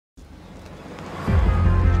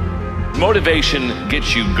Motivation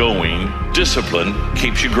gets you going, discipline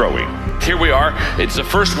keeps you growing. Here we are, it's the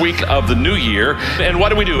first week of the new year, and what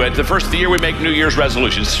do? At the first of the year, we make New Year's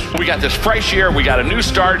resolutions. We got this fresh year, we got a new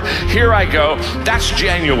start, here I go, that's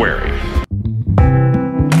January.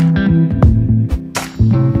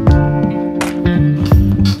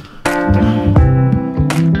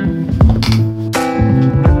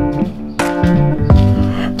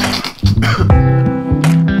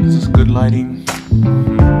 This is good lighting.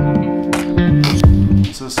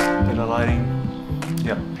 This is better lighting.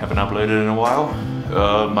 Yep, haven't uploaded in a while.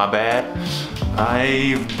 My bad.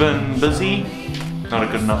 I've been busy. Not a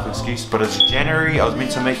good enough excuse, but it's January. I was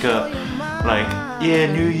meant to make a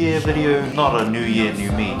New Year video. Not a New Year,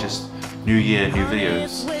 new me, just New Year, new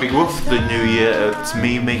videos. With the new year, it's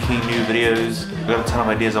me making new videos. I've got a ton of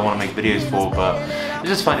ideas I want to make videos for, but it's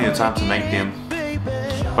just finding the time to make them.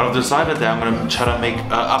 But I've decided that I'm going to try to make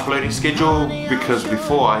an uploading schedule, because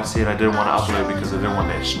before I said I didn't want to upload because I didn't want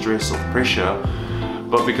that stress or pressure.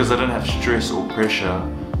 But because I didn't have stress or pressure,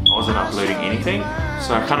 I wasn't uploading anything.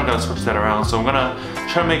 So I kind of got to switch that around. So I'm going to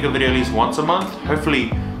try to make a video at least once a month.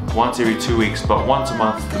 Hopefully once every 2 weeks, but once a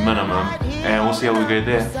month the minimum. And we'll see how we go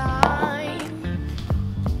there.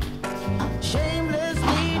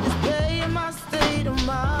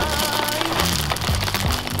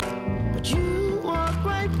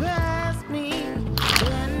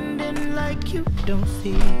 Don't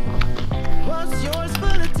see what's yours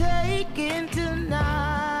for the taking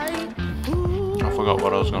tonight. I forgot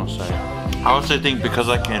what I was gonna say. I also think because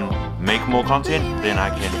I can make more content, then I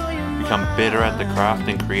can become better at the craft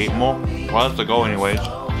and create more. Well, that's the goal anyways.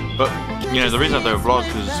 But you know, the reason I don't vlog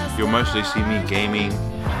is you'll mostly see me gaming,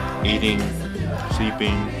 eating,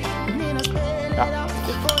 sleeping. Yeah.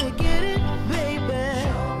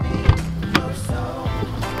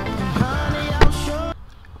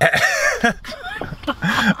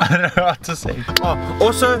 I don't know what to say. Oh,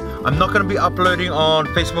 also, I'm not going to be uploading on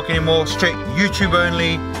Facebook anymore. Straight YouTube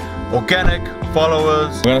only. Organic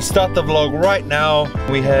followers. We're going to start the vlog right now.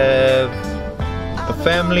 We have a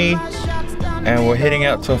family and we're heading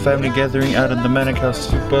out to a family gathering out in the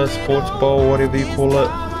Super Sports Bowl, whatever you call it.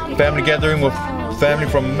 Family gathering with family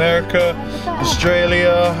from America,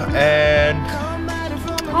 Australia and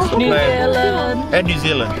New Zealand. And New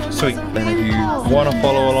Zealand. Sweet. And if you want to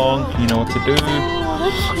follow along, you know what to do.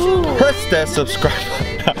 Press that subscribe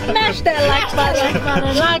button. Smash that like button.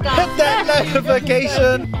 Hit that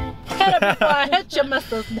notification. Hit it before I hit your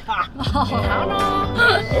missus.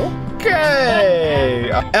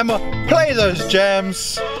 Okay. Emma, play those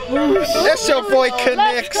jams. That's your boy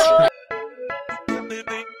Connects.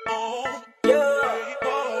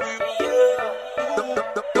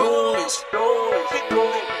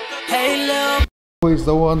 He's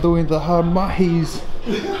the one doing the hard mahis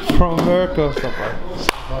from America.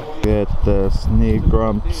 Get the snake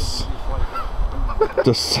grumps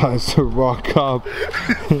decides to rock up.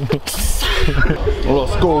 Let's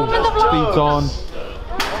go. Speed's on.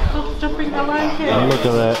 And look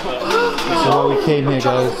at that. That's why we came here,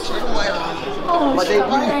 guys.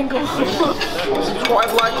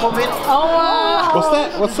 Subscribe, like, comment. What's that?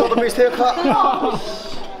 What's that? The best haircut.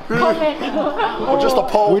 Or just a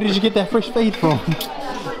poll. Where did you get that fresh fade from?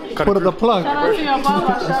 Put it the plug. Shout out to your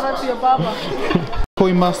baba. Shout out to your baba.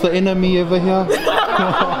 Coin Master enemy over here.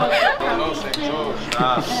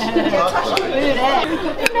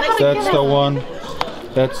 That's the one.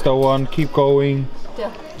 That's the one. Keep going.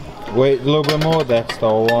 Wait a little bit more. That's the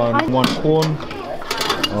one. One corn.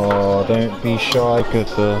 Oh, don't be shy. Look at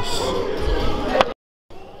this.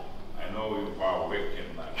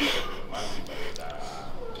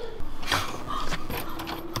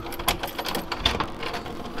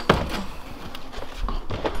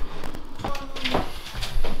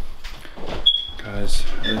 Guys,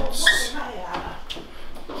 it's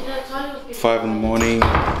 5 in the morning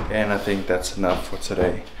and I think that's enough for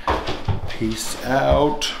today. Peace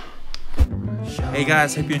out. Hey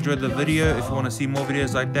guys, hope you enjoyed the video. If you want to see more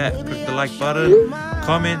videos like that, click the like button,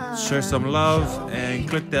 comment, show some love, and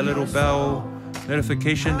click that little bell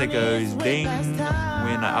notification that goes ding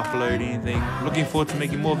when I upload anything. Looking forward to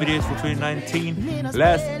making more videos for 2019.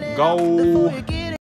 Let's go.